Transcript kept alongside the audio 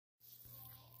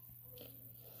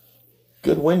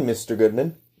Good win, Mr.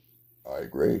 Goodman. I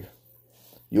agree.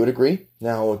 You would agree?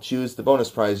 Now choose the bonus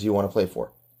prize you want to play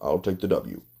for. I'll take the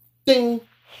W. Ding!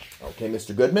 Okay,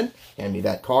 Mr. Goodman, hand me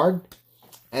that card.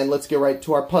 And let's get right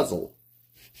to our puzzle.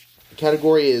 The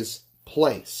category is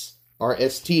place.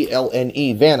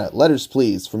 R-S-T-L-N-E. Vanna, letters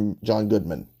please from John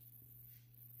Goodman.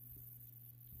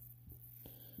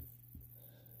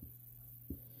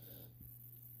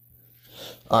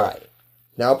 Alright.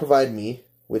 Now provide me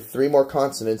with 3 more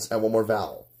consonants and 1 more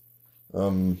vowel.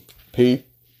 P,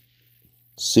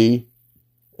 C,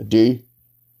 D,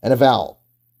 and a vowel.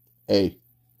 A.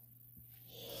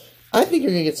 I think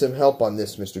you're going to get some help on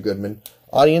this, Mr. Goodman.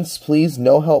 Audience, please,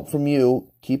 no help from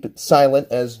you. Keep it silent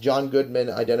as John Goodman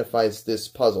identifies this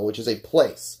puzzle, which is a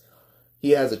place.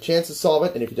 He has a chance to solve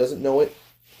it, and if he doesn't know it,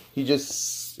 he'll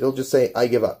just say, I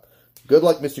give up. Good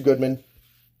luck, Mr. Goodman.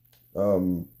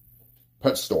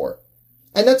 Pet store.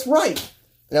 And that's right.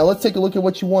 Now let's take a look at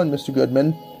what you won, Mr.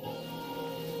 Goodman.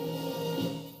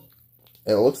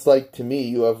 And it looks like to me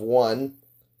you have won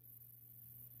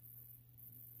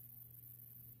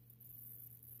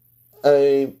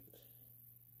a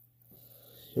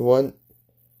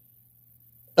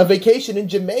vacation in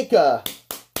Jamaica.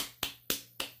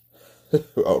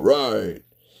 All right.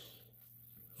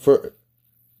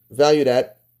 Valued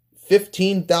at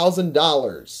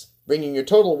 $15,000, bringing your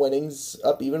total winnings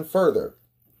up even further.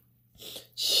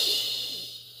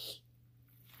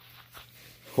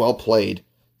 Well played.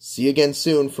 See you again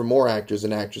soon for more Actors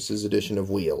and Actresses edition of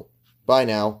Wheel. Bye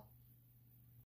now.